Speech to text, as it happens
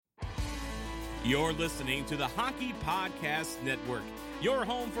You're listening to the Hockey Podcast Network, your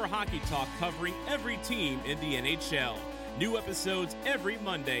home for hockey talk covering every team in the NHL. New episodes every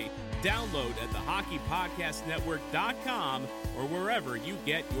Monday. Download at thehockeypodcastnetwork.com or wherever you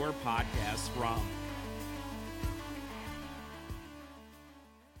get your podcasts from.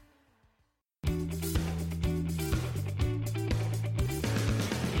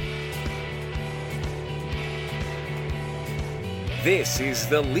 This is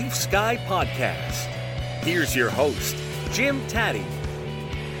the Leafs Guy Podcast. Here's your host, Jim Taddy.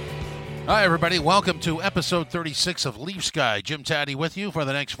 Hi, everybody. Welcome to episode 36 of Leafs Guy. Jim Taddy with you for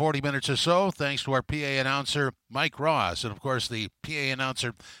the next 40 minutes or so, thanks to our PA announcer, Mike Ross, and, of course, the PA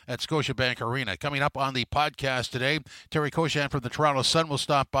announcer at Scotiabank Arena. Coming up on the podcast today, Terry Koshan from the Toronto Sun will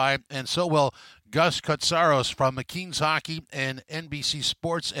stop by, and so will Gus Kotsaros from McKeen's Hockey and NBC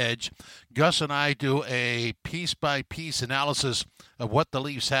Sports Edge. Gus and I do a piece-by-piece analysis of what the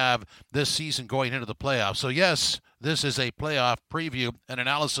Leafs have this season going into the playoffs. So, yes, this is a playoff preview and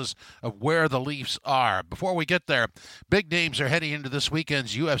analysis of where the Leafs are. Before we get there, big names are heading into this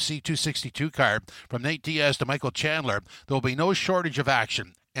weekend's UFC 262 card. From Nate Diaz to Michael Chandler, there will be no shortage of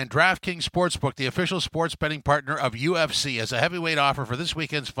action. And DraftKings Sportsbook, the official sports betting partner of UFC, has a heavyweight offer for this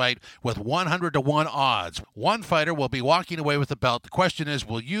weekend's fight with 100-1 odds. One fighter will be walking away with the belt. The question is,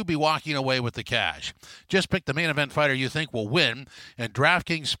 will you be walking away with the cash? Just pick the main event fighter you think will win, and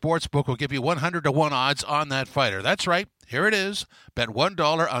DraftKings Sportsbook will give you 100-1 odds on that fighter. That's right. Here it is. Bet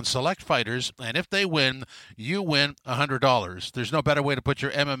 $1 on select fighters, and if they win, you win $100. There's no better way to put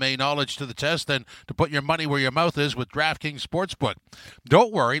your MMA knowledge to the test than to put your money where your mouth is with DraftKings Sportsbook.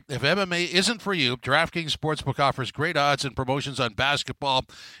 Don't worry, if MMA isn't for you, DraftKings Sportsbook offers great odds and promotions on basketball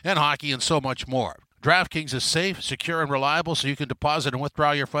and hockey and so much more. DraftKings is safe, secure, and reliable, so you can deposit and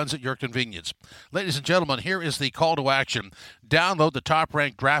withdraw your funds at your convenience. Ladies and gentlemen, here is the call to action. Download the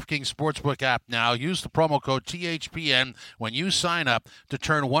top-ranked DraftKings Sportsbook app now. Use the promo code THPN when you sign up to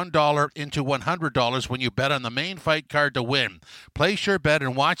turn $1 into $100 when you bet on the main fight card to win. Place your bet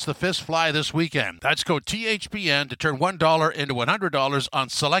and watch the fist fly this weekend. That's code THPN to turn $1 into $100 on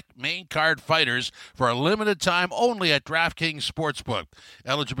select main card fighters for a limited time only at DraftKings Sportsbook.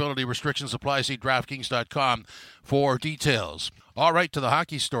 Eligibility restrictions apply. See DraftKings.com for details. All right, to the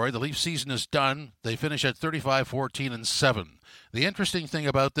hockey story. The Leafs season is done. They finish at 35-14-7. The interesting thing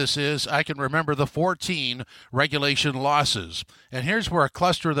about this is I can remember the 14 regulation losses. And here's where a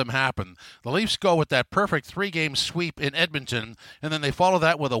cluster of them happen. The Leafs go with that perfect three-game sweep in Edmonton, and then they follow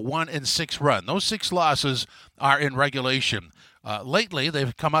that with a 1-6 run. Those 6 losses are in regulation. Lately,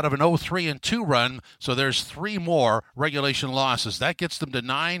 they've come out of an 0-3-2 run, so there's 3 more regulation losses. That gets them to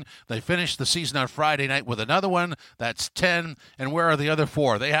 9. They finish the season on Friday night with another one. That's 10. And where are the other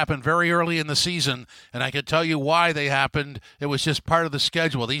 4? They happened very early in the season, and I can tell you why they happened. It was just part of the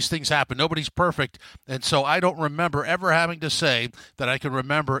schedule. These things happen. Nobody's perfect, and so I don't remember ever having to say that I can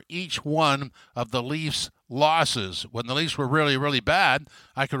remember each one of the Leafs' losses. When the Leafs were really, really bad,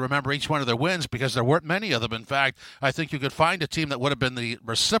 I could remember each one of their wins because there weren't many of them. In fact, I think you could find a team that would have been the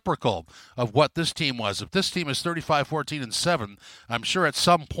reciprocal of what this team was. If this team is 35-14-7, I'm sure at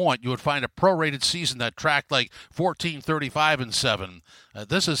some point you would find a prorated season that tracked like 14-35-7.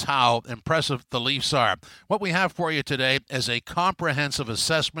 This is how impressive the Leafs are. What we have for you today is a comprehensive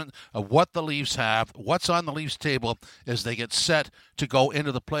assessment of what the Leafs have, what's on the Leafs table as they get set to go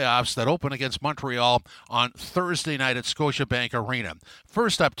into the playoffs that open against Montreal on Thursday night at Scotiabank Arena.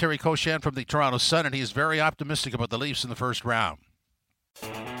 First up, Terry Koshan from the Toronto Sun, and he is very optimistic about the Leafs in the first round.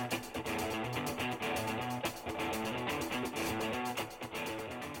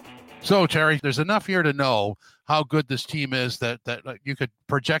 So, Terry, there's enough here to know how good this team is that you could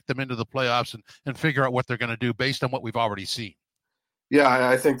project them into the playoffs and figure out what they're going to do based on what we've already seen. Yeah,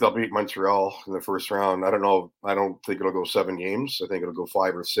 I think they'll beat Montreal in the first round. I don't know. I don't think it'll go 7 games. I think it'll go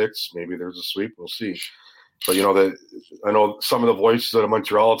 5 or 6. Maybe there's a sweep. We'll see. But, I know some of the voices out of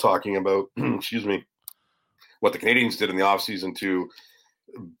Montreal talking about, excuse me, what the Canadians did in the offseason to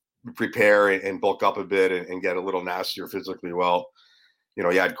prepare and bulk up a bit and get a little nastier physically. Well, you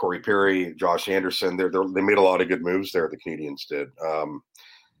had Corey Perry, Josh Anderson. They made a lot of good moves there, the Canadians did.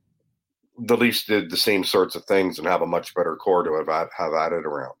 The Leafs did the same sorts of things and have a much better core to have added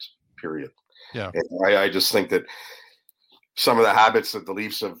around, period. Yeah. And I just think that some of the habits that the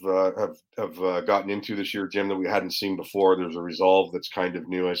Leafs have gotten into this year, Jim, that we hadn't seen before, there's a resolve that's kind of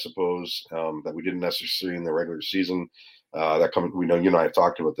new, I suppose, that we didn't necessarily see in the regular season. We know you and I have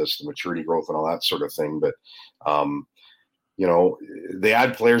talked about this, the maturity growth and all that sort of thing. But, they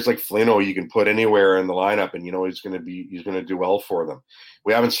add players like Flino you can put anywhere in the lineup, and he's going to do well for them.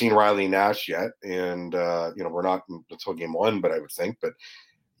 We haven't seen Riley Nash yet, and we're not until game 1, but I would think. But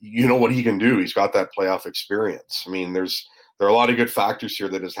you know what he can do. He's got that playoff experience. I mean, there are a lot of good factors here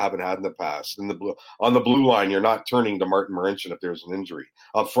that just haven't had in the past. On the blue line, you're not turning to Martin Marincin if there's an injury.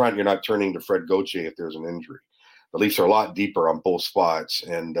 Up front, you're not turning to Fred Gauthier if there's an injury. The Leafs are a lot deeper on both spots.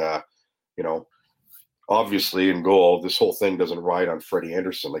 And, obviously in goal, this whole thing doesn't ride on Freddie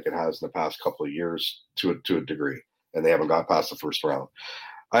Anderson like it has in the past couple of years to a degree. And they haven't got past the first round.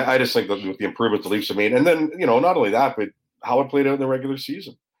 I just think that with the improvement the Leafs have made, and then, not only that, but how it played out in the regular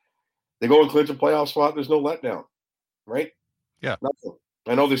season. They go and clinch a playoff spot, there's no letdown, right? Yeah. Nothing.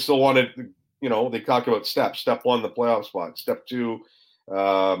 I know they still wanted, they talk about steps. Step 1, the playoff spot. Step 2,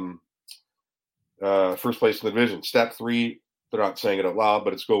 first place in the division. Step 3, they're not saying it out loud,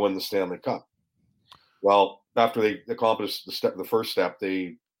 but it's go win the Stanley Cup. Well, after they accomplished the first step,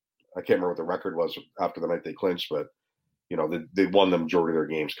 I can't remember what the record was after the night they clinched, but they won the majority of their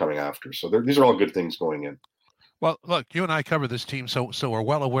games coming after. So these are all good things going in. Well, look, you and I cover this team, so we're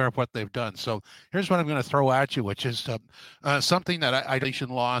well aware of what they've done. So here's what I'm going to throw at you, which is something that isolation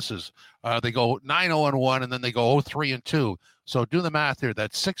losses. They go 9-0-1, and then they go 0-3-2. So do the math here.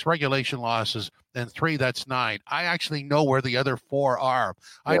 That's 6 regulation losses, and 3, that's 9. I actually know where the other 4 are.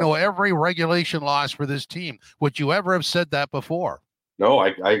 Yeah. I know every regulation loss for this team. Would you ever have said that before? No,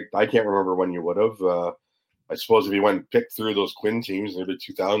 I can't remember when you would have. I suppose if you went and picked through those Quinn teams in the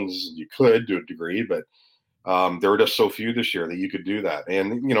 2000s, you could to a degree, but there were just so few this year that you could do that.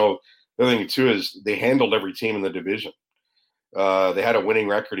 And, the other thing, too, is they handled every team in the division. They had a winning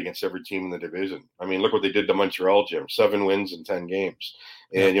record against every team in the division. I mean, look what they did to Montreal, Jim. 7 wins in 10 games.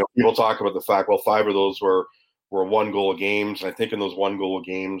 And, people talk about the fact, 5 of those were 1-goal games. And I think in those 1-goal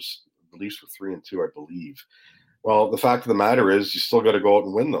games, the Leafs were 3-2, I believe. Well, the fact of the matter is you still got to go out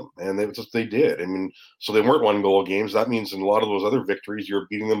and win them. And they did. I mean, so they weren't 1-goal games. That means in a lot of those other victories, you're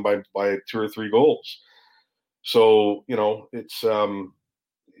beating them by 2 or 3 goals. So, it's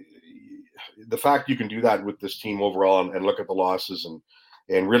the fact you can do that with this team overall and look at the losses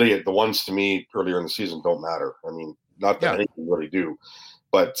and really the ones to me earlier in the season don't matter. I mean, not that anything really do,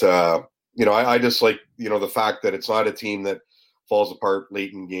 but, I just like, the fact that it's not a team that falls apart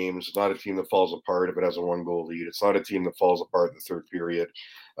late in games. It's not a team that falls apart if it has a 1-goal lead. It's not a team that falls apart in the third period,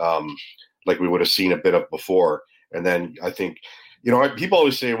 like we would have seen a bit of before. And then I think, people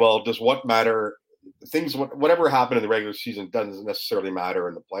always say, well, does what matter? Whatever happened in the regular season doesn't necessarily matter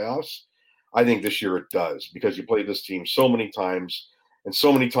in the playoffs. I think this year it does, because you played this team so many times in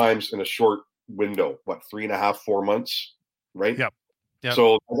a short window, 3.5, 4 months, right? Yep.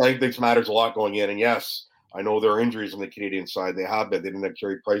 So I think this matters a lot going in. And yes, I know there are injuries on the Canadian side. They have been. They didn't have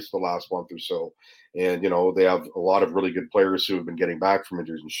Carey Price the last month or so. And, they have a lot of really good players who have been getting back from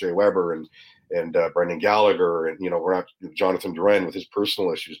injuries, and Shea Weber and Brendan Gallagher, and, we're not Jonathan Drouin with his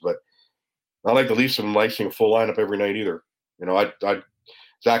personal issues, but not like the Leafs have been licensing a full lineup every night either.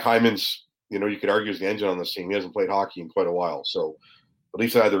 Zach Hyman's, you could argue is the engine on this team. He hasn't played hockey in quite a while. So at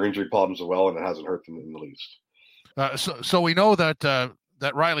least they had their injury problems as well, and it hasn't hurt them in the least. So we know that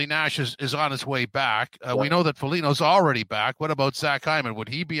Riley Nash is on his way back. We know that Foligno's already back. What about Zach Hyman? Would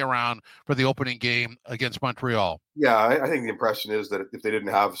he be around for the opening game against Montreal? Yeah, I think the impression is that if they didn't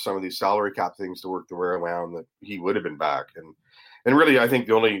have some of these salary cap things to work their way around, that he would have been back. And really, I think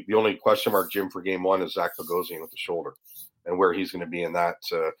the only question mark, Jim, for game 1 is Zach Bogosian with the shoulder and where he's going to be in that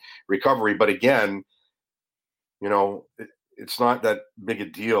recovery. But again, it's not that big a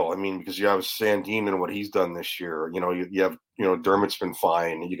deal. I mean, because you have Sandin and what he's done this year. You have Dermott's been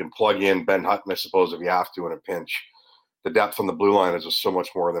fine. You can plug in Ben Hutton, I suppose, if you have to in a pinch. The depth on the blue line is just so much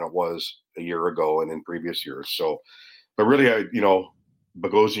more than it was a year ago and in previous years. So, but really,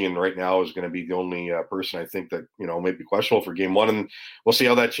 Bogosian right now is going to be the only person I think that, may be questionable for game 1. And we'll see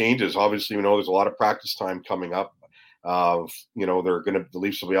how that changes. Obviously, we know there's a lot of practice time coming up. The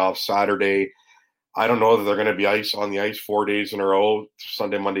Leafs will be off Saturday. I don't know that they're going to be on the ice 4 days in a row,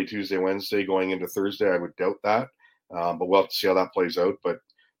 Sunday, Monday, Tuesday, Wednesday, going into Thursday. I would doubt that. But we'll have to see how that plays out. But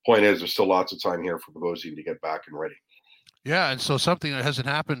point is, there's still lots of time here for Bogosian to get back and ready. Yeah, and so something that hasn't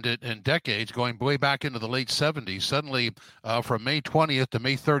happened in decades, going way back into the late 70s, suddenly from May 20th to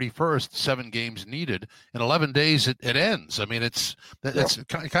May 31st, 7 games needed. In 11 days, it ends. I mean, it's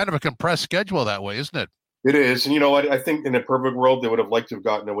kind of a compressed schedule that way, isn't it? It is. And I think in a perfect world, they would have liked to have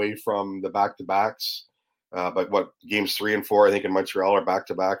gotten away from the back-to-backs. But games 3 and 4, I think in Montreal are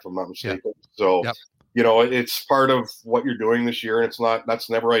back-to-back, if I'm not mistaken. Yeah. So, it's part of what you're doing this year. And that's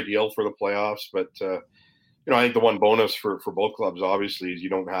never ideal for the playoffs, but I think the one bonus for both clubs, obviously, is you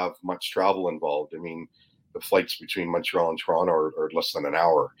don't have much travel involved. I mean, the flights between Montreal and Toronto are less than an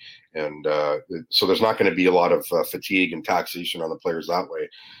hour. And so there's not going to be a lot of fatigue and taxation on the players that way.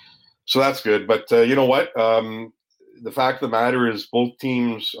 So that's good. But you know what? the fact of the matter is all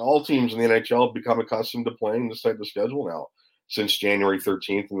teams in the NHL have become accustomed to playing this type of schedule now since January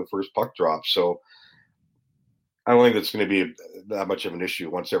 13th and the first puck drop. So I don't think that's going to be that much of an issue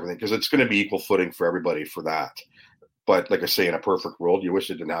once everything, because it's going to be equal footing for everybody for that. But like I say, in a perfect world, you wish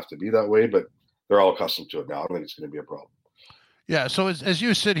it didn't have to be that way, but they're all accustomed to it now. I don't think it's going to be a problem. Yeah, so as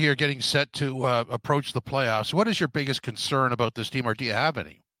you sit here getting set to approach the playoffs, what is your biggest concern about this team, or do you have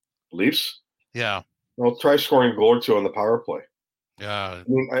any? Leafs? Yeah. Well, try scoring a goal or two on the power play. Yeah. I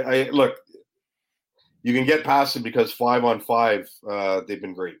mean, I look, you can get past it because 5-on-5, they've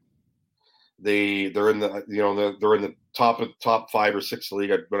been great. They're in the top 5 or 6 of the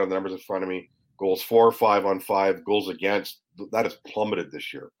league. I've got the numbers in front of me. Goals for, 5-on-5, goals against. That has plummeted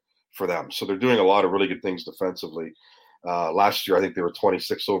this year for them. So they're doing a lot of really good things defensively. Last year, I think they were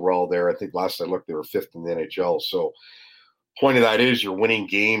 26 overall there. I think last I looked, they were 5th in the NHL. So point of that is you're winning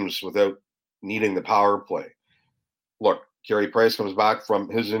games without needing the power play. Look, Carey Price comes back from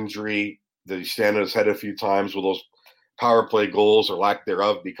his injury. Did he stand on his head a few times? Will those power play goals or lack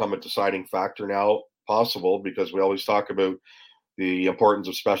thereof become a deciding factor now? Possible, because we always talk about the importance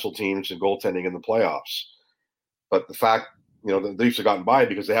of special teams and goaltending in the playoffs. But the fact, the Leafs have gotten by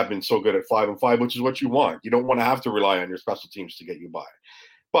because they have been so good at 5-on-5, which is what you want. You don't want to have to rely on your special teams to get you by.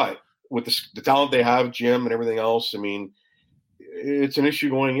 But with the talent they have, Jim, and everything else, I mean, it's an issue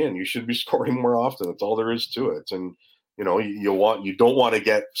going in. You should be scoring more often. That's all there is to it. And you don't want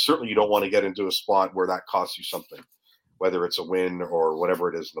to get into a spot where that costs you something, whether it's a win or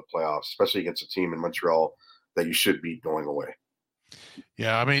whatever it is in the playoffs, especially against a team in Montreal that you should beat going away.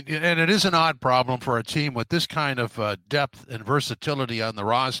 Yeah, I mean, and it is an odd problem for a team with this kind of depth and versatility on the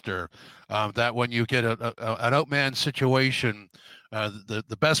roster, that when you get an outman situation,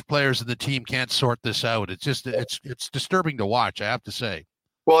 the best players in the team can't sort this out. It's just it's disturbing to watch, I have to say.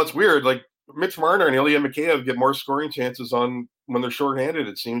 Well, it's weird. Like Mitch Marner and Ilya Mikheyev get more scoring chances on when they're shorthanded,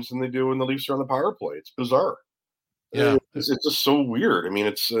 it seems, than they do when the Leafs are on the power play. It's bizarre. Yeah, it's just so weird. I mean,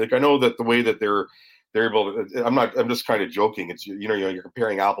 it's like, I know that the way that they're able to, I'm just kind of joking. It's, you're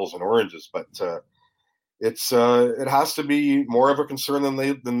comparing apples and oranges, but it has to be more of a concern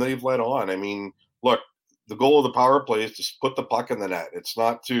than they've let on. I mean, look, the goal of the power play is to put the puck in the net. It's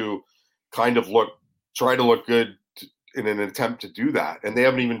not to kind of try to look good in an attempt to do that. And they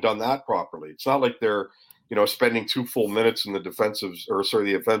haven't even done that properly. It's not like they're, spending 2 full minutes in the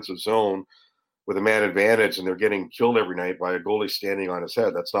the offensive zone with a man advantage and they're getting killed every night by a goalie standing on his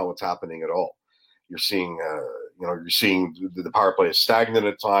head. That's not what's happening at all. You're seeing, the power play is stagnant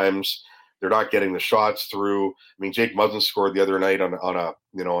at times. They're not getting the shots through. I mean, Jake Muzzin scored the other night on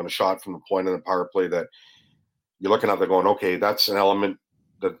a shot from the point of the power play that you're looking at. They're going, okay, that's an element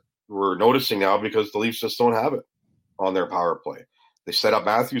that we're noticing now because the Leafs just don't have it on their power play. They set up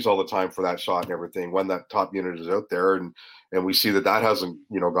Matthews all the time for that shot and everything when that top unit is out there, and we see that hasn't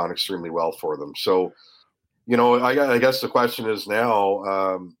gone extremely well for them. So, I guess the question is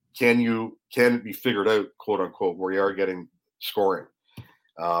now, can it be figured out, quote unquote, where you are getting scoring?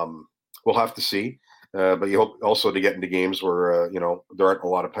 We'll have to see. But you hope also to get into games where, there aren't a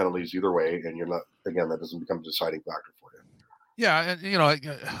lot of penalties either way. And that doesn't become a deciding factor for you. Yeah.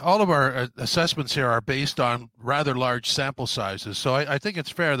 And, all of our assessments here are based on rather large sample sizes. So I think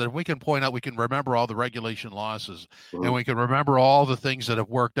it's fair that if we can point out, we can remember all the regulation losses, mm-hmm. and we can remember all the things that have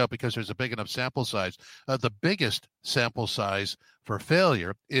worked out because there's a big enough sample size. The biggest sample size for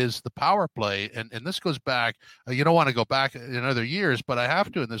failure is the power play. And this goes back, you don't want to go back in other years, but I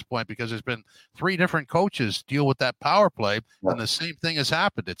have to in this point because there's been 3 different coaches deal with that power play, and the same thing has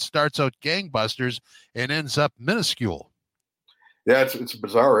happened. It starts out gangbusters and ends up minuscule. Yeah, it's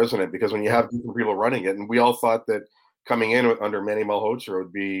bizarre, isn't it? Because when you have different people running it, and we all thought that coming in under Manny Malhotra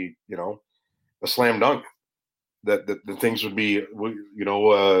would be, a slam dunk, that the things would be,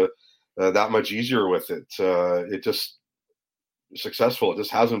 that much easier with it. It just successful. It just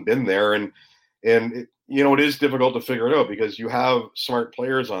hasn't been there, and it is difficult to figure it out because you have smart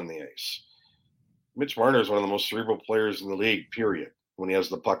players on the ice. Mitch Marner is one of the most cerebral players in the league, period, when he has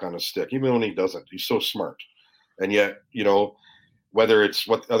the puck on his stick. Even when he doesn't, he's so smart. And yet, whether it's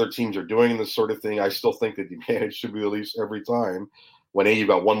what other teams are doing, this sort of thing, I still think that the advantage should be the Leafs every time. When A, you've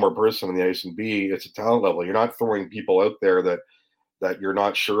got one more person on the ice, and B, it's a talent level. You're not throwing people out there that you're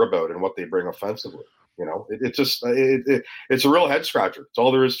not sure about and what they bring offensively. It's a real head scratcher. It's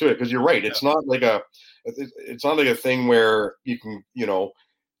all there is to it. Because you're right. It's not like a thing where you can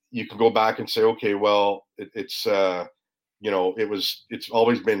go back and say, okay, well, it's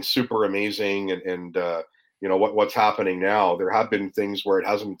always been super amazing and what's happening now. There have been things where it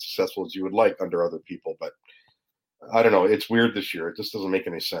hasn't been successful as you would like under other people, but I don't know. It's weird this year. It just doesn't make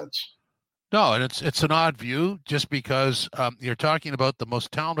any sense. No, and it's an odd view just because you're talking about the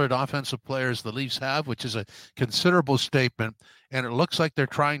most talented offensive players the Leafs have, which is a considerable statement, and it looks like they're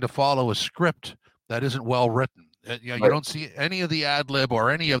trying to follow a script that isn't well written. You Right. don't see any of the ad lib or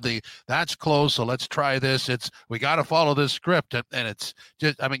any of the that's close, so let's try this. It's we got to follow this script, and it's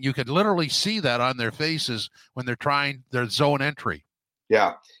just you could literally see that on their faces when they're trying their zone entry.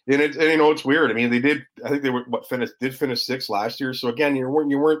 Yeah, and it's weird. I mean, I think they were finish sixth last year. So again, you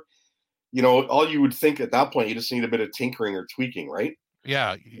weren't. All you would think at that point, you just need a bit of tinkering or tweaking, right?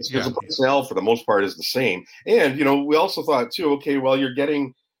 Yeah. Because the personnel for the most part is the same. And, we also thought too, okay, well, you're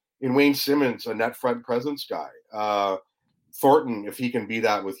getting in Wayne Simmons, a net front presence guy. Thornton, if he can be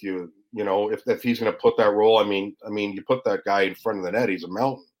that with you, if he's going to put that role, I mean, you put that guy in front of the net, he's a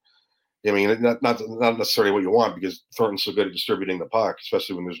mountain. I mean, not necessarily what you want because Thornton's so good at distributing the puck,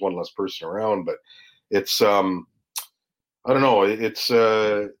 especially when there's one less person around. But it's, I don't know. It's,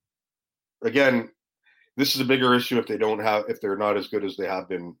 again, this is a bigger issue if they're not as good as they have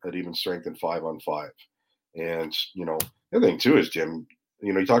been at even strength in 5-on-5. And, the other thing too is, Jim,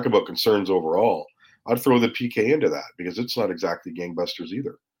 you talk about concerns overall. I'd throw the PK into that because it's not exactly gangbusters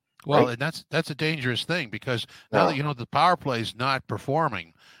either. Well, right? and that's a dangerous thing because now that the power play is not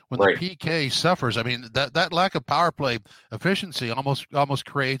performing, when right. the PK suffers, I mean that lack of power play efficiency almost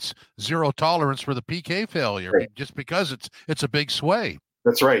creates zero tolerance for the PK failure just because it's a big sway.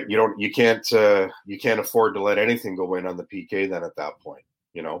 That's right. You can't afford to let anything go in on the PK then at that point,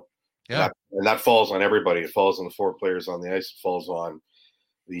 Yeah. And that falls on everybody. It falls on the four players on the ice. It falls on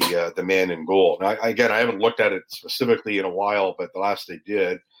the man in goal. Now, I haven't looked at it specifically in a while, but the last they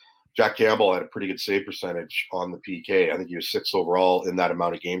did, Jack Campbell had a pretty good save percentage on the PK. I think he was 6th overall in that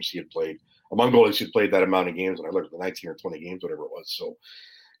amount of games he had played. Among goalies who'd played that amount of games, and I looked at the 19 or 20 games, whatever it was. So,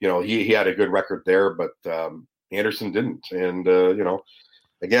 he had a good record there, but Anderson didn't. And,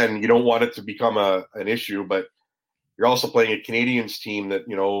 again, you don't want it to become an issue, but you're also playing a Canadiens team that,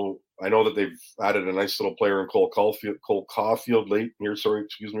 I know that they've added a nice little player in Cole Caulfield late here. Sorry,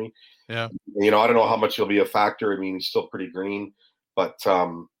 excuse me. Yeah. I don't know how much he'll be a factor. I mean, he's still pretty green, but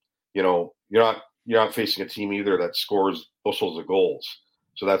you're not facing a team either that scores bushels of goals.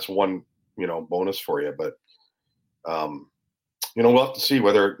 So that's one, bonus for you. But we'll have to see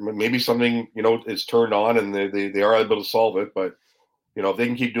whether maybe something is turned on and they are able to solve it. But if they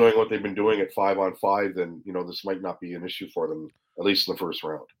can keep doing what they've been doing at 5-on-5, then this might not be an issue for them, at least in the first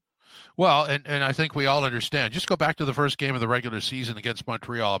round. Well, and I think we all understand. Just go back to the first game of the regular season against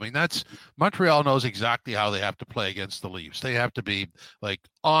Montreal. I mean, Montreal knows exactly how they have to play against the Leafs. They have to be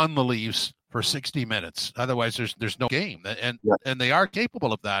on the Leafs for 60 minutes. Otherwise, there's no game, and they are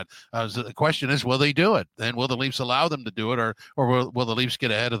capable of that. So the question is, will they do it? And will the Leafs allow them to do it, or will the Leafs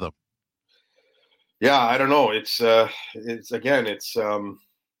get ahead of them? Yeah, I don't know. It's I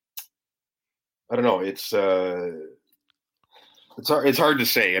don't know. It's hard to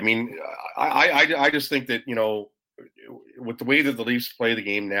say. I mean, I just think that, with the way that the Leafs play the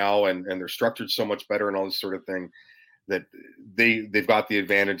game now and they're structured so much better and all this sort of thing, that they've got the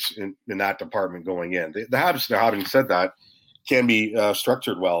advantage in that department going in. The Habs, having said that, can be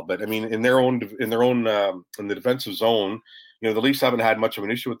structured well, but I mean, in the defensive zone, the Leafs haven't had much of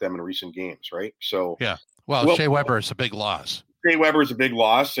an issue with them in recent games, right? So yeah. Well, Shea Weber is a big loss. Shea Weber is a big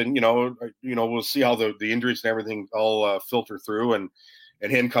loss, and we'll see how the injuries and everything all filter through, and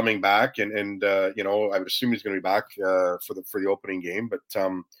him coming back, and I would assume he's going to be back for the opening game, but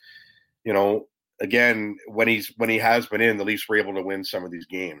again, when he has been in, the Leafs were able to win some of these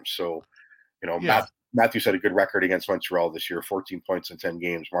games. So Matthews had a good record against Montreal this year, 14 points in 10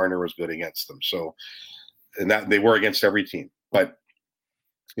 games. Marner was good against them, so and that they were against every team, but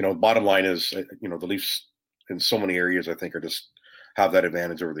bottom line is the Leafs in so many areas, I think, are just have that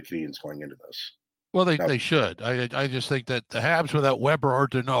advantage over the Canadiens going into this. Well, they should. I just think that the Habs without Weber or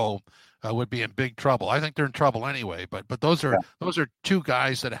Deneau would be in big trouble. I think they're in trouble anyway. But those are two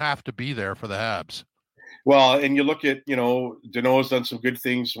guys that have to be there for the Habs. Well, and you look at Deneau has done some good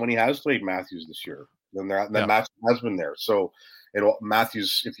things when he has played Matthews this year. Then Matthews has been there. So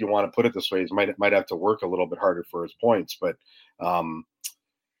Matthews, if you want to put it this way, might have to work a little bit harder for his points, but.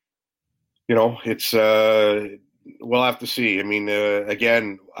 It's we'll have to see. I mean,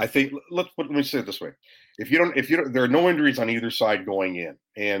 again, I think let me say it this way: if you don't, there are no injuries on either side going in,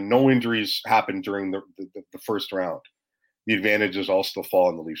 and no injuries happen during the first round. The advantages all still fall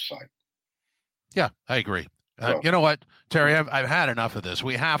on the Leafs side. Yeah, I agree. You know what, Terry? I've had enough of this.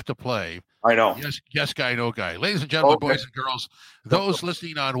 We have to play. I know. Yes guy, no guy. Ladies and gentlemen, Okay. boys and girls, those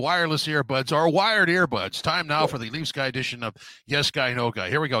listening on wireless earbuds or wired earbuds, time now for the Leafs Guy edition of Yes Guy, No Guy.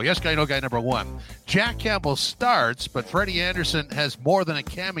 Here we go. Yes Guy, No Guy number 1. Jack Campbell starts, but Freddie Anderson has more than a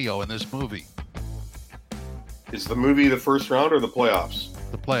cameo in this movie. Is the movie the first round or the playoffs?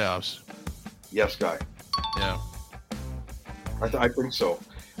 The playoffs. Yes, guy. Yeah. I think so.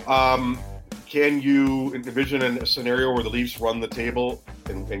 Can you envision a scenario where the Leafs run the table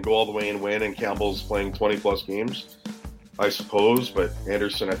and go all the way and win, and Campbell's playing 20-plus games? I suppose, but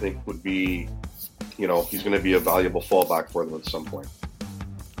Anderson, I think, would be, he's going to be a valuable fallback for them at some point.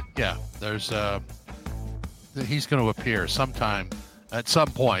 Yeah, he's going to appear sometime at some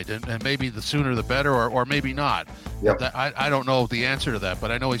point, and maybe the sooner the better, or maybe not. Yep. I don't know the answer to that,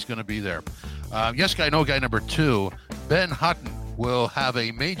 but I know he's going to be there. Yes Guy, No Guy number 2, Ben Hutton will have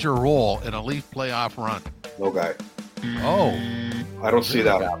a major role in a Leaf playoff run. No guy. Oh. I don't see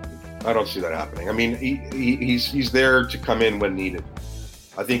that happening. I mean, he's there to come in when needed.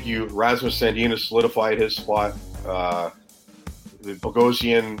 I think Rasmus Sandin has solidified his spot.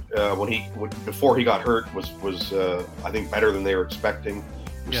 Bogosian, before he got hurt, was I think better than they were expecting.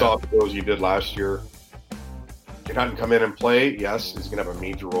 We saw what Bogosian did last year. Can Hutton come in and play? Yes. Is he going to have a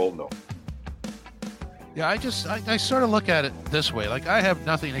major role? No. Yeah, I sort of look at it this way. Like, I have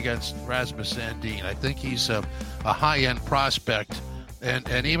nothing against Rasmus Sandin. I think he's a high-end prospect.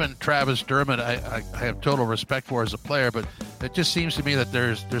 And even Travis Dermott, I have total respect for as a player, but it just seems to me that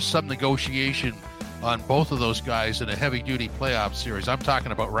there's some negotiation on both of those guys in a heavy-duty playoff series. I'm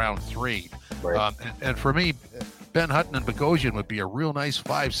talking about round 3. Right. And for me, Ben Hutton and Bogosian would be a real nice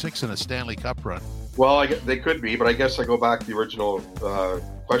 5-6 in a Stanley Cup run. Well, they could be, but I guess I go back to the original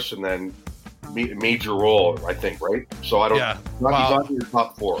question then. Major role, I think, right? So I don't. Yeah. He's not in your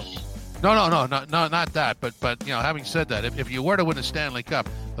top 4. No, not that. But having said that, if you were to win a Stanley Cup,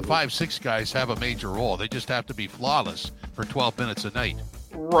 the 5-6 guys have a major role. They just have to be flawless for 12 minutes a night.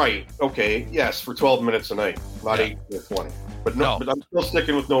 Right. Okay. Yes, for 12 minutes a night, not 8 or 20. But no. But I'm still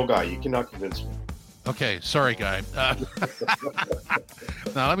sticking with no guy. You cannot convince me. Okay, sorry, guy. Now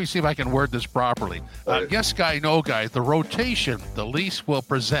let me see if I can word this properly. Yes guy, no guy. The rotation the Leafs will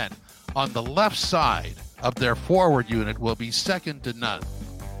present on the left side of their forward unit will be second to none.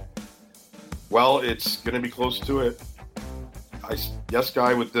 Well, it's going to be close to it. Yes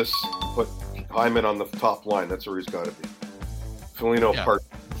guy with this, put Hyman on the top line. That's where he's got to be.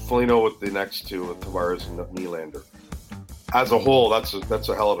 Foligno with the next two, with Tavares and Nylander. As a whole, that's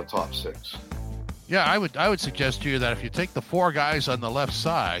a hell of a top 6. Yeah, I would suggest to you that if you take the 4 guys on the left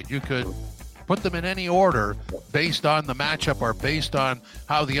side, you could put them in any order based on the matchup or based on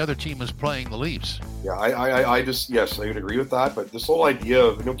how the other team is playing the Leafs. Yeah, I would agree with that. But this whole idea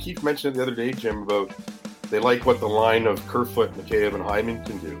of, Keith mentioned it the other day, Jim, about they like what the line of Kerfoot, Mikheyev, and Hyman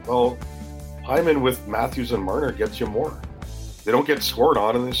can do. Well, Hyman with Matthews and Marner gets you more. They don't get scored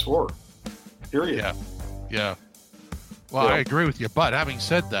on, and they score. Period. Yeah. Well, I agree with you. But having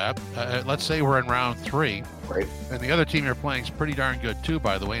said that, let's say we're in round 3. Right. And the other team you're playing is pretty darn good, too,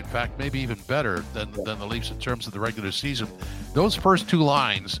 by the way. In fact, maybe even better than the Leafs in terms of the regular season. Those first 2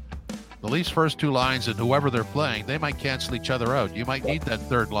 lines, the Leafs' first 2 lines and whoever they're playing, they might cancel each other out. You might need that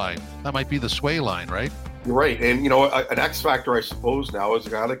third line. That might be the sway line, right? You're right. And, an X factor, I suppose, now is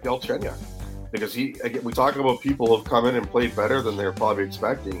a guy like Galchenyuk. Because we talk about people who have come in and played better than they're probably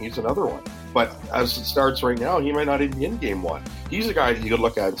expecting. He's another one. But as it starts right now, he might not even be in game 1. He's a guy that you could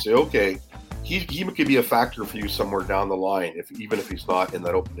look at and say, okay, he could be a factor for you somewhere down the line, even if he's not in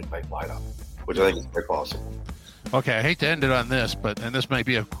that opening night lineup, which I think is quite possible. Okay, I hate to end it on this, and this might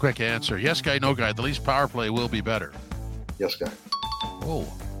be a quick answer. Yes guy, no guy. The Leafs power play will be better. Yes guy. Oh,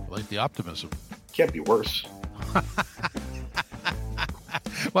 I like the optimism. Can't be worse.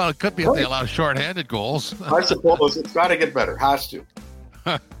 Well, it could be if they allow shorthanded goals. I suppose it's got to get better. Has to.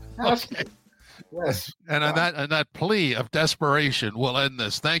 Okay. Yes. And on that plea of desperation, we'll end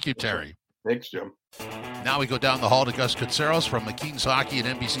this. Thank you, Terry. Thanks, Jim. Now we go down the hall to Gus Kotsaros from McKean's Hockey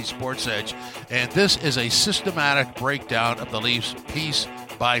and NBC Sports Edge. And this is a systematic breakdown of the Leafs piece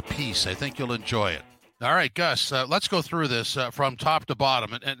by piece. I think you'll enjoy it. All right, Gus, let's go through this from top to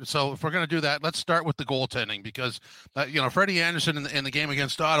bottom. And so if we're going to do that, let's start with the goaltending because, Freddie Anderson in the game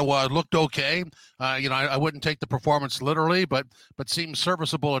against Ottawa looked okay. I wouldn't take the performance literally, but seemed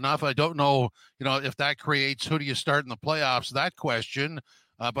serviceable enough. I don't know, if that creates who do you start in the playoffs, that question.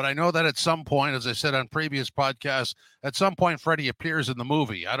 But I know that at some point, as I said on previous podcasts, at some point Freddie appears in the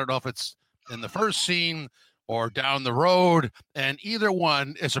movie. I don't know if it's in the first scene or down the road, and either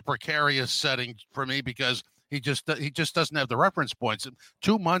one is a precarious setting for me because he just doesn't have the reference points.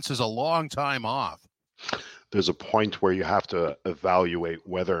 2 months is a long time off. there's a point where you have to evaluate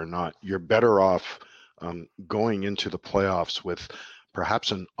whether or not you're better off going into the playoffs with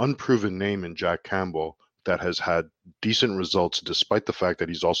perhaps an unproven name in Jack Campbell that has had decent results despite the fact that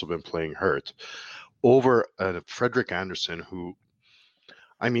he's also been playing hurt, over Frederik Andersen, who,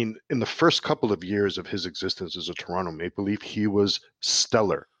 I mean, in the first couple of years of his existence as a Toronto Maple Leaf, he was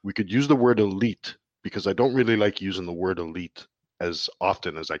stellar. We could use the word elite because I don't really like using the word elite as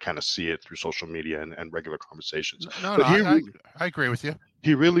often as I kind of see it through social media and regular conversations. I agree with you.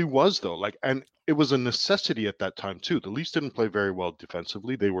 He really was, though. And it was a necessity at that time too. The Leafs didn't play very well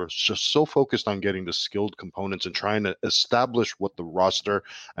defensively. They were just so focused on getting the skilled components and trying to establish what the roster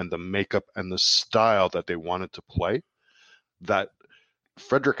and the makeup and the style that they wanted to play, that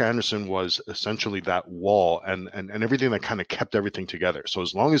Frederik Andersen was essentially that wall and everything that kind of kept everything together. So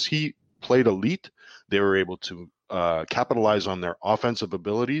as long as he played elite, they were able to capitalize on their offensive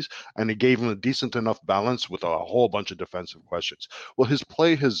abilities, and it gave him a decent enough balance with a whole bunch of defensive questions. Well, his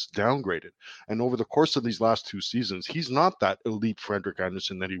play has downgraded, and over the course of these last 2 seasons, he's not that elite Frederik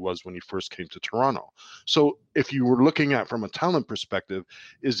Andersen that he was when he first came to Toronto. So if you were looking at from a talent perspective,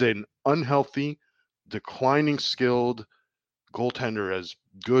 is an unhealthy, declining skilled goaltender as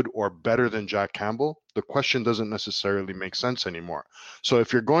good or better than Jack Campbell, the question doesn't necessarily make sense anymore. So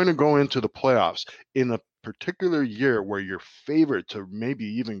if you're going to go into the playoffs in a particular year where you're favored to maybe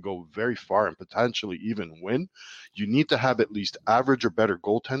even go very far and potentially even win, you need to have at least average or better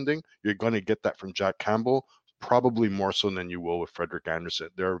goaltending. You're going to get that from Jack Campbell, probably more so than you will with Frederik Andersen.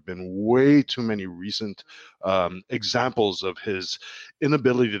 There have been way too many recent examples of his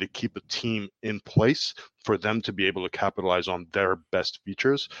inability to keep a team in place for them to be able to capitalize on their best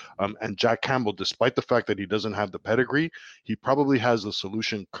features. And Jack Campbell, despite the fact that he doesn't have the pedigree, he probably has the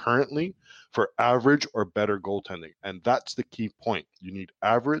solution currently for average or better goaltending. And that's the key point. You need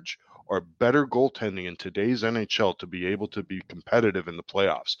average or better goaltending in today's NHL to be able to be competitive in the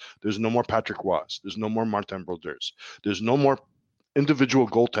playoffs. There's no more Patrick Roy. There's no more Martin Brodeurs. There's no more individual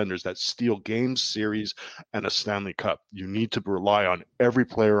goaltenders that steal games, series, and a Stanley Cup. You need to rely on every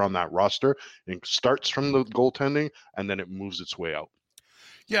player on that roster. It starts from the goaltending, and then it moves its way out.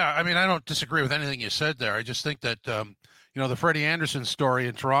 Yeah, I mean, I don't disagree with anything you said there. I just think that, the Freddie Andersen story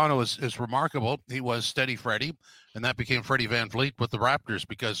in Toronto is remarkable. He was Steady Freddie, and that became Freddie Van Vliet with the Raptors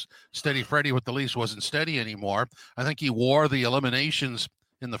because Steady Freddie with the Leafs wasn't steady anymore. I think he wore the eliminations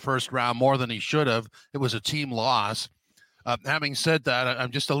in the first round more than he should have. It was a team loss. Having said that,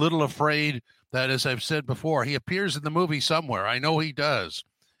 I'm just a little afraid that, as I've said before, he appears in the movie somewhere. I know he does.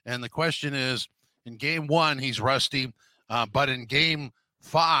 And the question is, in game 1, he's rusty, but in game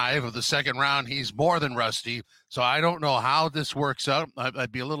 5 of the second round, he's more than rusty. So I don't know how this works out.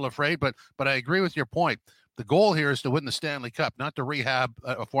 I'd be a little afraid, but I agree with your point. The goal here is to win the Stanley Cup, not to rehab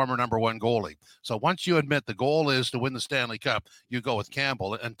a former number 1 goalie. So once you admit the goal is to win the Stanley Cup, you go with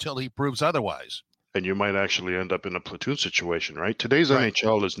Campbell until he proves otherwise. And you might actually end up in a platoon situation, right? Today's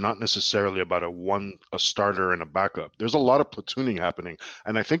NHL is not necessarily about a starter and a backup. There's a lot of platooning happening.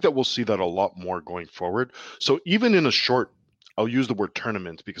 And I think that we'll see that a lot more going forward. So even in a short, I'll use the word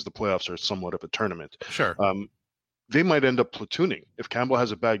tournament because the playoffs are somewhat of a tournament. Sure. They might end up platooning. If Campbell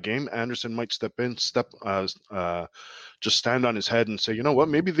has a bad game, Andersen might step in, just stand on his head and say, you know what,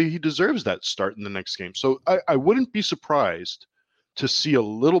 maybe he deserves that start in the next game. So I wouldn't be surprised to see a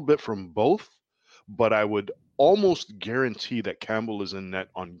little bit from both, but I would almost guarantee that Campbell is in net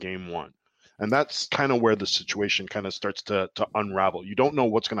on game 1. And that's kind of where the situation kind of starts to unravel. You don't know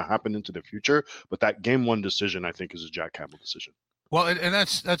what's going to happen into the future, but that game 1 decision, I think, is a Jack Campbell decision. Well, and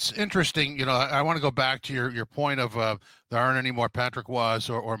that's interesting. I want to go back to your point of there aren't any more Patrick Roy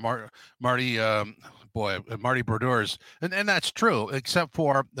or Marty Brodeurs, and that's true, except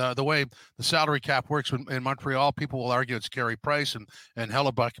for the way the salary cap works in Montreal. People will argue it's Carey Price and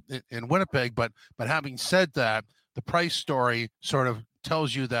Hellebuck in Winnipeg, but having said that, the Price story sort of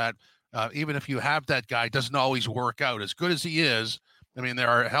tells you that even if you have that guy, it doesn't always work out. As good as he is, I mean, there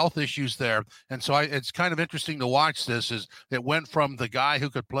are health issues there. And so it's kind of interesting to watch this. It went from the guy who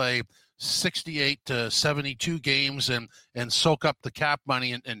could play 68 to 72 games and soak up the cap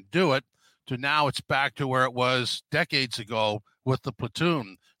money and do it, to now it's back to where it was decades ago with the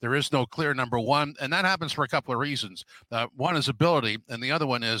platoon. There is no clear number 1, and that happens for a couple of reasons. One is ability, and the other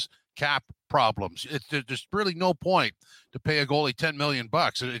one is cap problems. There's really no point to pay a goalie $10 million.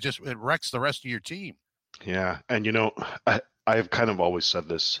 It wrecks the rest of your team. Yeah, and I've kind of always said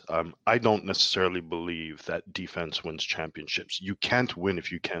this. I don't necessarily believe that defense wins championships. You can't win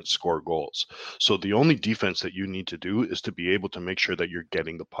if you can't score goals. So the only defense that you need to do is to be able to make sure that you're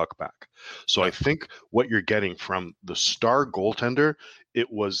getting the puck back. So I think what you're getting from the star goaltender,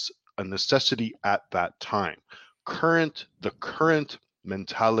 it was a necessity at that time. The current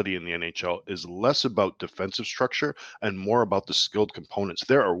mentality in the NHL is less about defensive structure and more about the skilled components.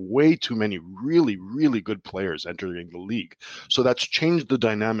 There are way too many really, really good players entering the league. So that's changed the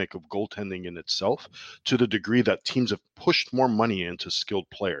dynamic of goaltending in itself to the degree that teams have pushed more money into skilled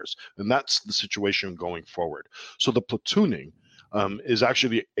players. And that's the situation going forward. So the platooning is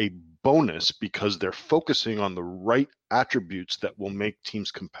actually a bonus because they're focusing on the right attributes that will make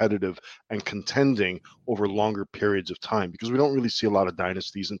teams competitive and contending over longer periods of time, because we don't really see a lot of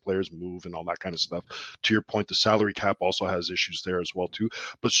dynasties and players move and all that kind of stuff. To your point, the salary cap also has issues there as well too.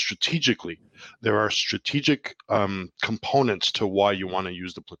 But strategically, there are strategic components to why you want to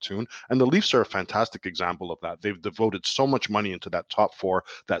use the platoon, and the Leafs are a fantastic example of that. They've devoted so much money into that top four,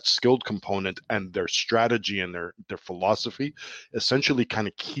 that skilled component, and their strategy and their philosophy essentially kind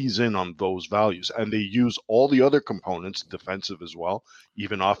of keys in on those values, and they use all the other components, defensive as well,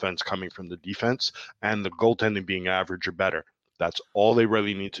 even offense coming from the defense, and the goaltending being average or better. That's all they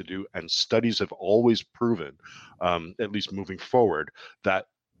really need to do. And studies have always proven, at least moving forward, that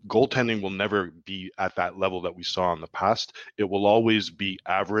goaltending will never be at that level that we saw in the past. It will always be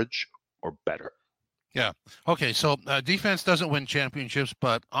average or better. Yeah. Okay. So defense doesn't win championships,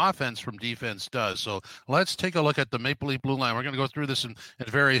 but offense from defense does. So let's take a look at the Maple Leaf blue line. We're going to go through this in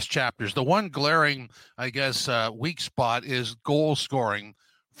various chapters. The one glaring, I guess, weak spot is goal scoring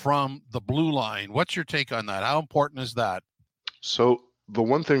from the blue line. What's your take on that? How important is that? So the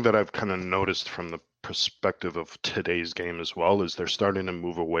one thing that I've kind of noticed from the perspective of today's game as well is they're starting to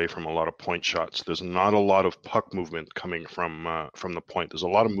move away from a lot of point shots. There's not a lot of puck movement coming from the point. There's a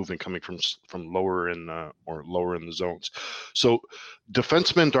lot of movement coming from lower in the zones. So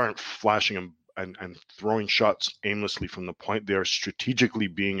defensemen aren't flashing and throwing shots aimlessly from the point. They are strategically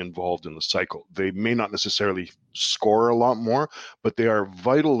being involved in the cycle. They may not necessarily score a lot more, but they are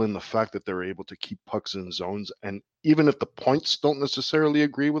vital in the fact that they're able to keep pucks in zones. And even if the points don't necessarily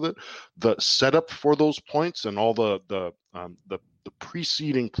agree with it, the setup for those points and all the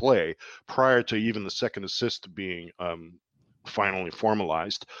preceding play prior to even the second assist being finally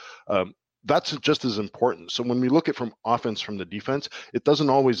formalized, that's just as important. So when we look at from offense from the defense, it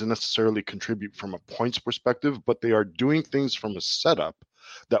doesn't always necessarily contribute from a points perspective, but they are doing things from a setup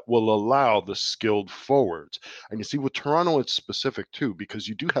that will allow the skilled forwards. And you see with Toronto, it's specific too, because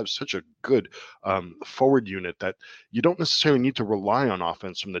you do have such a good forward unit that you don't necessarily need to rely on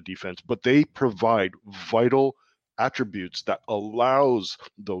offense from the defense, but they provide vital attributes that allows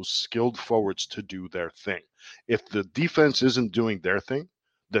those skilled forwards to do their thing. If the defense isn't doing their thing,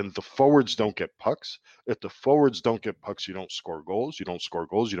 then the forwards don't get pucks. If the forwards don't get pucks, you don't score goals. You don't score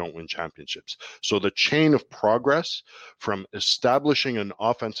goals, you don't win championships. So the chain of progress from establishing an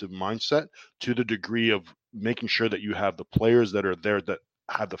offensive mindset to the degree of making sure that you have the players that are there that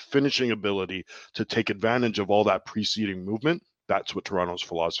have the finishing ability to take advantage of all that preceding movement, that's what Toronto's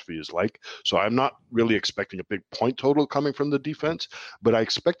philosophy is like. So I'm not really expecting a big point total coming from the defense, but I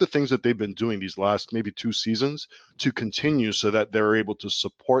expect the things that they've been doing these last maybe 2 seasons to continue so that they're able to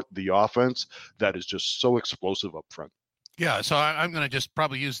support the offense that is just so explosive up front. Yeah, so I'm going to just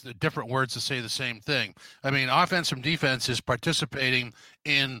probably use the different words to say the same thing. I mean, offense from defense is participating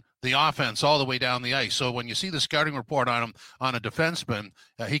in the offense all the way down the ice. So when you see the scouting report on him, on a defenseman,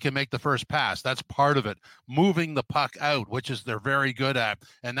 he can make the first pass. That's part of it. Moving the puck out, which is they're very good at,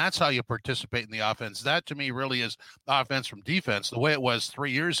 and that's how you participate in the offense. That to me really is offense from defense. The way it was 3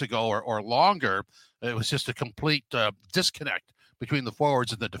 years ago or longer, it was just a complete disconnect between the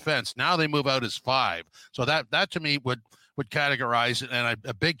forwards and the defense. Now they move out as 5. So that to me would categorize it, and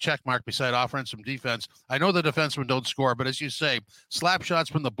a big check mark beside offense from defense. I know the defensemen don't score, but as you say, slap shots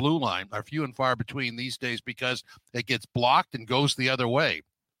from the blue line are few and far between these days because it gets blocked and goes the other way.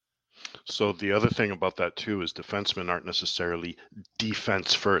 So the other thing about that too is defensemen aren't necessarily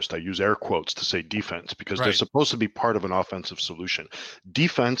defense first. I use air quotes to say defense because They're supposed to be part of an offensive solution.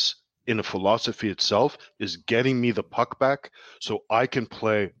 Defense in a philosophy itself is getting me the puck back so I can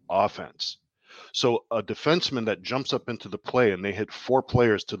play offense. So a defenseman that jumps up into the play and they hit 4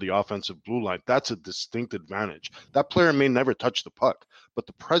 players to the offensive blue line, that's a distinct advantage. That player may never touch the puck, but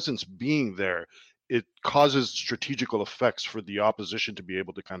the presence being there, it causes strategical effects for the opposition to be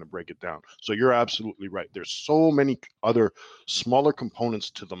able to kind of break it down. So you're absolutely right. There's so many other smaller components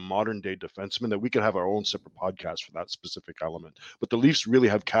to the modern day defenseman that we could have our own separate podcast for that specific element. But the Leafs really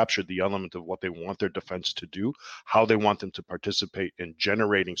have captured the element of what they want their defense to do, how they want them to participate in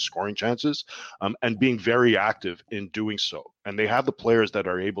generating scoring chances, and being very active in doing so. And they have the players that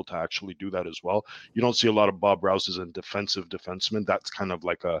are able to actually do that as well. You don't see a lot of Bob Rouses and defensive defensemen. That's kind of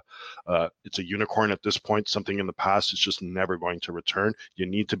like it's a unicorn at this point. Something in the past is just never going to return. You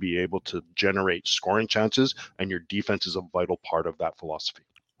need to be able to generate scoring chances, and your defense is a vital part of that philosophy.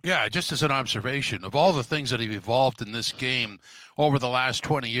 Yeah, just as an observation, of all the things that have evolved in this game over the last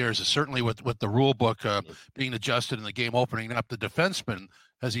 20 years, certainly with the rule book being adjusted and the game opening up, the defenseman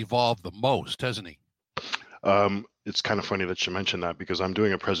has evolved the most, hasn't he? It's kind of funny that you mentioned that, because I'm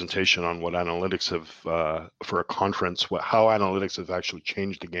doing a presentation on what analytics have for a conference, how analytics have actually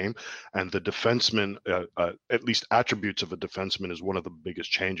changed the game, and the defenseman, at least attributes of a defenseman, is one of the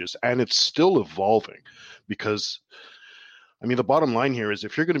biggest changes, and it's still evolving, because I mean, the bottom line here is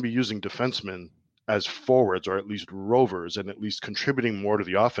if you're going to be using defensemen as forwards, or at least rovers, and at least contributing more to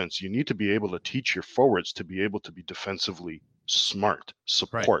the offense, you need to be able to teach your forwards to be able to be defensively smart,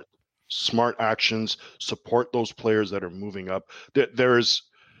 support. Right. Smart actions, support those players that are moving up. There is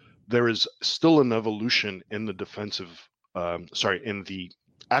still an evolution in the defensive, in the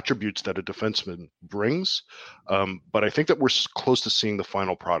attributes that a defenseman brings. But I think that we're close to seeing the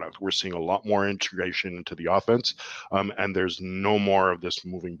final product. We're seeing a lot more integration into the offense, and there's no more of this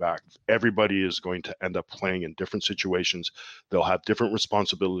moving back. Everybody is going to end up playing in different situations. They'll have different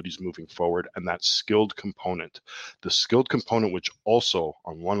responsibilities moving forward, and that skilled component, which also,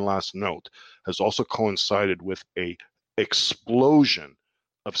 on one last note, has also coincided with a explosion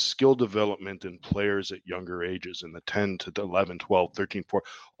of skill development in players at younger ages, in the 10 to 11, 12, 13,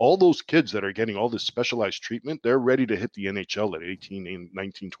 14. All those kids that are getting all this specialized treatment, they're ready to hit the NHL at 18,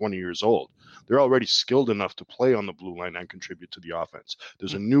 19, 20 years old. They're already skilled enough to play on the blue line and contribute to the offense.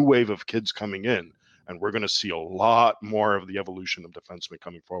 There's a new wave of kids coming in, and we're going to see a lot more of the evolution of defensemen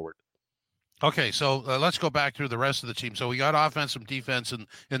coming forward. Okay, so let's go back through the rest of the team. So we got offense and defense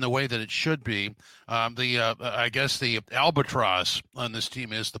in the way that it should be. I guess the albatross on this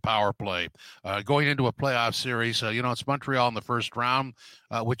team is the power play. Going into a playoff series, it's Montreal in the first round,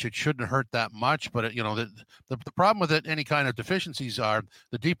 which it shouldn't hurt that much. But, the problem with it, any kind of deficiencies are,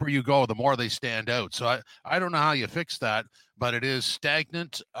 the deeper you go, the more they stand out. So I don't know how you fix that, but it is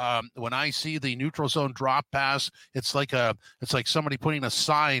stagnant. When I see the neutral zone drop pass, it's like somebody putting a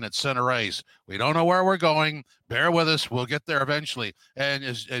sign at center ice. We don't know where we're going. Bear with us. We'll get there eventually. And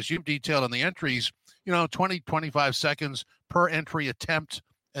as you've detailed in the entries, 20, 25 seconds per entry attempt,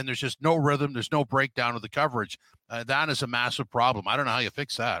 and there's just no rhythm. There's no breakdown of the coverage. That is a massive problem. I don't know how you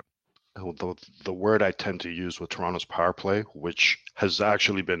fix that. The word I tend to use with Toronto's power play, which has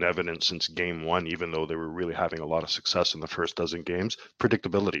actually been evident since game one, even though they were really having a lot of success in the first dozen games,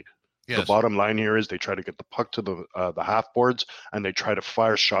 predictability. Yes. The bottom line here is they try to get the puck to the half boards, and they try to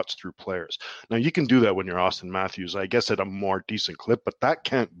fire shots through players. Now, you can do that when you're Auston Matthews, I guess, at a more decent clip, but that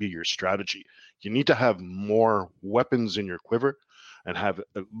can't be your strategy. You need to have more weapons in your quiver and have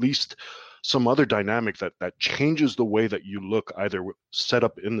at least some other dynamic that changes the way that you look, either set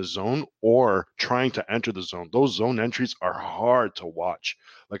up in the zone or trying to enter the zone. Those zone entries are hard to watch.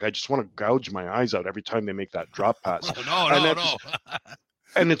 Like, I just want to gouge my eyes out every time they make that drop pass. No.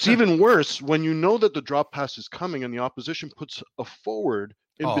 And it's even worse when you know that the drop pass is coming and the opposition puts a forward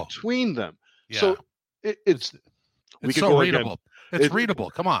in between them. Yeah. So it's so readable. It's readable.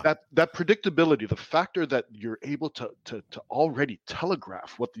 Come on. That predictability, the factor that you're able to already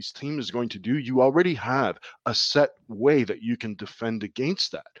telegraph what this team is going to do, you already have a set way that you can defend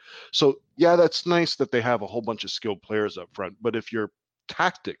against that. So, yeah, that's nice that they have a whole bunch of skilled players up front. But if your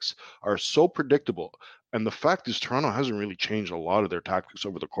tactics are so predictable, and the fact is Toronto hasn't really changed a lot of their tactics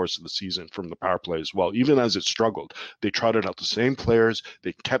over the course of the season from the power play as well. Even as it struggled, they trotted out the same players.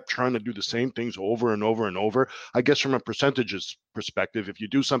 They kept trying to do the same things over and over and over. I guess from a percentages perspective, if you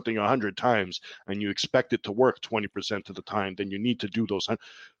do something 100 times and you expect it to work 20% of the time, then you need to do those.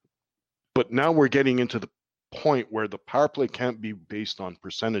 But now we're getting into the point where the power play can't be based on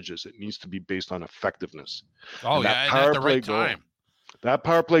percentages. It needs to be based on effectiveness. Oh, yeah, and at the right time. That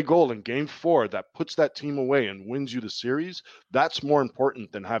power play goal in game 4 that puts that team away and wins you the series, that's more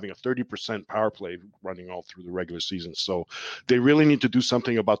important than having a 30% power play running all through the regular season. So they really need to do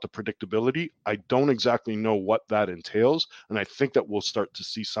something about the predictability. I don't exactly know what that entails, and I think that we'll start to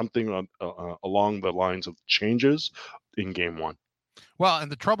see something along the lines of changes in game 1. Well,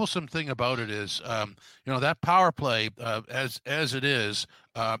 and the troublesome thing about it is, that power play, as it is,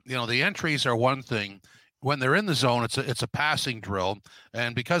 the entries are one thing. When they're in the zone, it's a passing drill,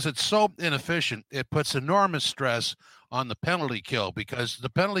 and because it's so inefficient, it puts enormous stress on the penalty kill, because the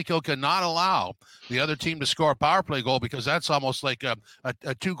penalty kill cannot allow the other team to score a power play goal, because that's almost like a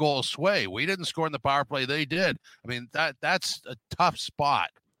 2-goal sway. We didn't score in the power play; they did. I mean, that's a tough spot.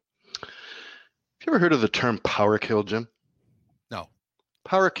 Have you ever heard of the term power kill, Jim?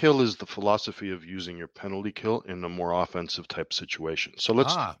 Power kill is the philosophy of using your penalty kill in a more offensive type situation. So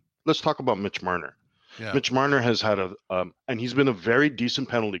let's talk about Mitch Marner. Yeah. Mitch Marner has had and he's been a very decent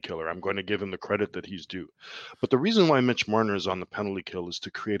penalty killer. I'm going to give him the credit that he's due. But the reason why Mitch Marner is on the penalty kill is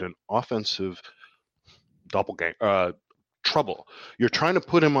to create an offensive trouble. You're trying to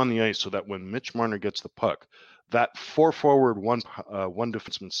put him on the ice so that when Mitch Marner gets the puck, that 4 forward, one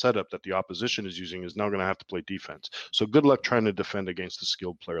defenseman setup that the opposition is using is now going to have to play defense. So good luck trying to defend against a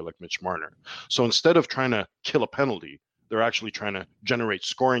skilled player like Mitch Marner. So instead of trying to kill a penalty, they're actually trying to generate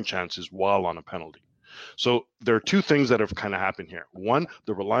scoring chances while on a penalty. So there are two things that have kind of happened here. One,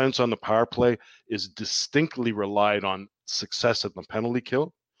 the reliance on the power play is distinctly relied on success at the penalty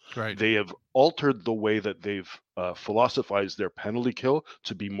kill. Right. They have altered the way that they've philosophized their penalty kill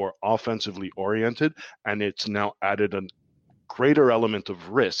to be more offensively oriented, and it's now added a greater element of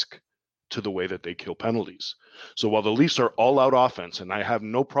risk to the way that they kill penalties. So while the Leafs are all out offense, and I have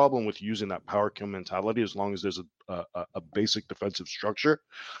no problem with using that power kill mentality as long as there's a basic defensive structure,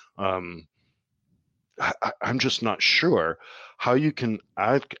 I'm just not sure how you can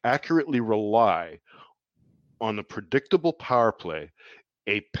accurately rely on a predictable power play,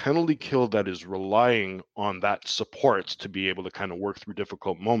 a penalty kill that is relying on that support to be able to kind of work through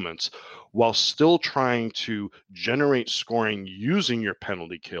difficult moments, while still trying to generate scoring using your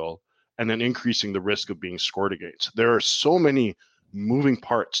penalty kill and then increasing the risk of being scored against. There are so many moving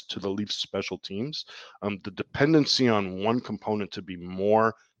parts to the Leafs special teams. The dependency on one component to be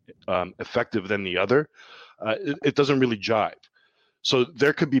more effective than the other, it doesn't really jive. So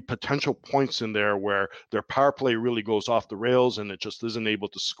there could be potential points in there where their power play really goes off the rails and it just isn't able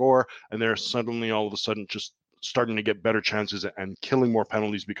to score, and they're suddenly all of a sudden just starting to get better chances and killing more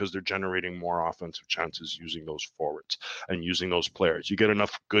penalties because they're generating more offensive chances using those forwards and using those players. You get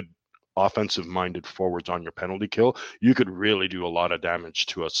enough good offensive-minded forwards on your penalty kill, you could really do a lot of damage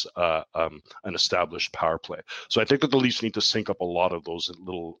to us an established power play. So I think that the Leafs need to sync up a lot of those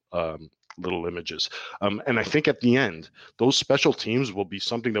little images. And I think at the end, those special teams will be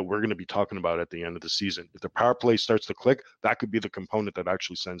something that we're going to be talking about at the end of the season. If the power play starts to click, that could be the component that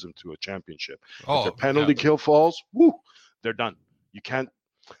actually sends them to a championship. If their penalty kill falls, they're done. You can't.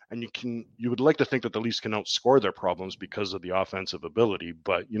 And you would like to think that the Leafs can outscore their problems because of the offensive ability,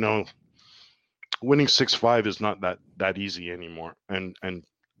 but winning 6-5 is not that easy anymore. And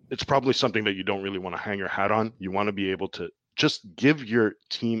it's probably something that you don't really want to hang your hat on. You want to be able to just give your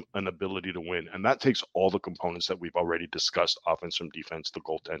team an ability to win. And that takes all the components that we've already discussed, offense from defense, the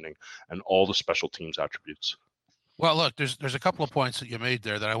goaltending, and all the special teams attributes. Well, look, there's a couple of points that you made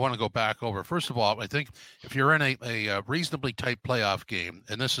there that I want to go back over. First of all, I think if you're in a reasonably tight playoff game,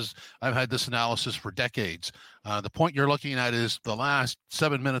 and I've had this analysis for decades, the point you're looking at is the last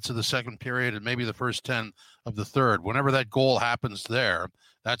 7 minutes of the second period and maybe the first 10 of the third. Whenever that goal happens there,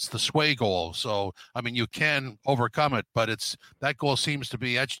 that's the sway goal. So, I mean, you can overcome it, but that goal seems to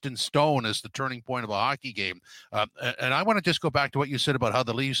be etched in stone as the turning point of a hockey game. And I want to just go back to what you said about how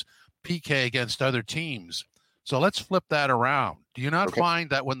the Leafs PK against other teams. So let's flip that around. Do you not find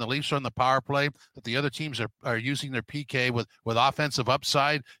that when the Leafs are on the power play, that the other teams are using their PK with offensive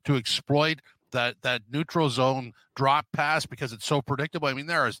upside to exploit that neutral zone drop pass because it's so predictable? I mean,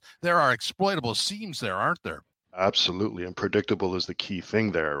 there are exploitable seams there, aren't there? Absolutely. And predictable is the key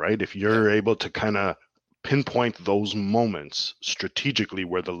thing there, right? If you're able to kind of pinpoint those moments strategically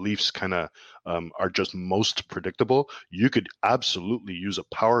where the Leafs kind of are just most predictable, you could absolutely use a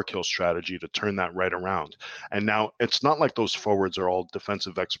power kill strategy to turn that right around. And now it's not like those forwards are all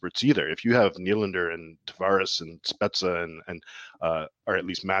defensive experts either. If you have Nylander and Tavares and Spezza and or at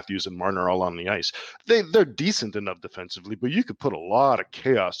least Matthews and Marner all on the ice, they're decent enough defensively, but you could put a lot of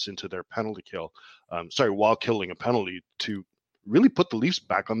chaos into their penalty kill, while killing a penalty to really put the Leafs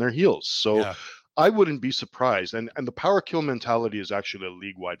back on their heels. So I wouldn't be surprised. And the power kill mentality is actually a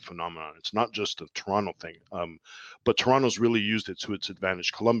league-wide phenomenon. It's not just a Toronto thing. But Toronto's really used it to its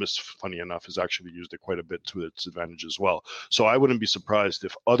advantage. Columbus, funny enough, has actually used it quite a bit to its advantage as well. So I wouldn't be surprised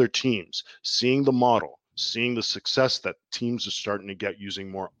if other teams, seeing the model, seeing the success that teams are starting to get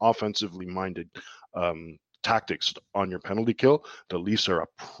using more offensively minded tactics on your penalty kill, the Leafs are a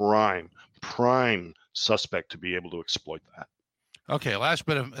prime suspect to be able to exploit that. Okay, last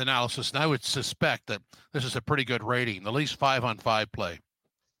bit of analysis, and I would suspect that this is a pretty good rating. The Leafs 5-on-5 play.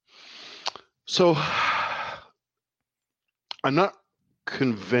 So I'm not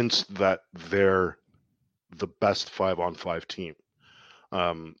convinced that they're the best 5-on-5 team.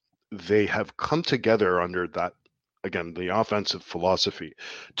 They have come together under that, again, the offensive philosophy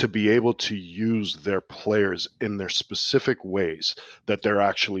to be able to use their players in their specific ways that they're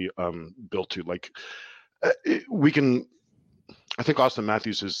actually built to. Like I think Austin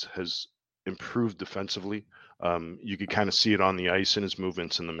Matthews has improved defensively. You could kind of see it on the ice in his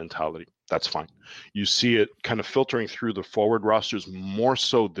movements and the mentality. That's fine. You see it kind of filtering through the forward rosters more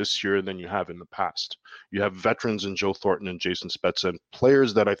so this year than you have in the past. You have veterans in Joe Thornton and Jason Spezza, and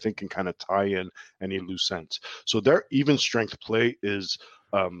players that I think can kind of tie in any loose ends. So their even strength play is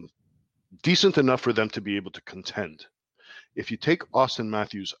decent enough for them to be able to contend. If you take Austin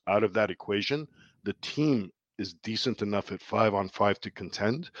Matthews out of that equation, the team is decent enough at 5-on-5 to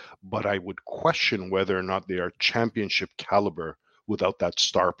contend, but I would question whether or not they are championship caliber without that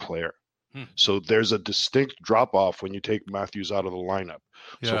star player. So there's a distinct drop off when you take Matthews out of the lineup.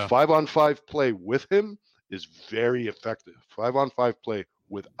 So 5-on-5 play with him is very effective. 5-on-5 play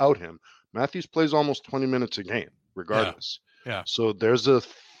without him, Matthews plays almost 20 minutes a game, regardless. Yeah. So there's a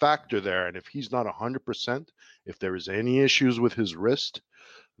factor there, and if he's not 100%, if there is any issues with his wrist,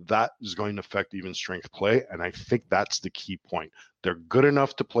 that is going to affect even strength play, and I think that's the key point. They're good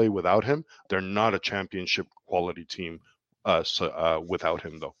enough to play without him. They're not a championship quality team without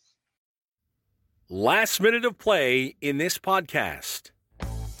him, though. Last minute of play in this podcast.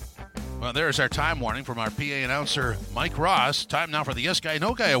 Well, there's our time warning from our PA announcer, Mike Ross. Time now for the Yes Guy,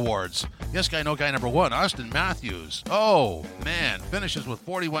 No Guy Awards. Yes Guy, No Guy number 1, Austin Matthews. Oh, man, finishes with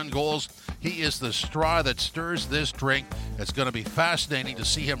 41 goals. He is the straw that stirs this drink. It's going to be fascinating to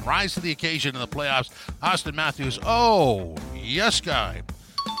see him rise to the occasion in the playoffs. Austin Matthews, oh, Yes Guy.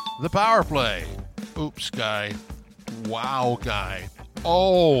 The power play. Oops, guy. Wow, guy.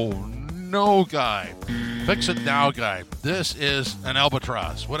 Oh, no, guy. Fix it now, guy. This is an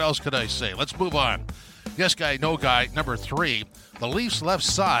albatross. What else could I say? Let's move on. Yes Guy, No Guy number 3, the Leafs left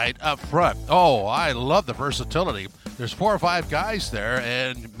side up front. Oh, I love the versatility. There's 4 or 5 guys there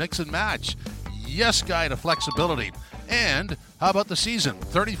and mix and match. Yes Guy to flexibility. And how about the season?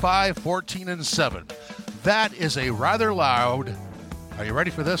 35, 14, and 7. That is a rather loud. Are you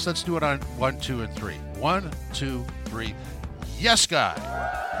ready for this? Let's do it on 1, 2, and 3. 1, 2, 3. Yes Guy.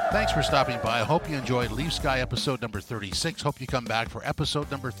 Thanks for stopping by. I hope you enjoyed Leafs Guy episode number 36. Hope you come back for episode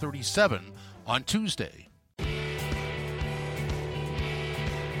number 37 on Tuesday.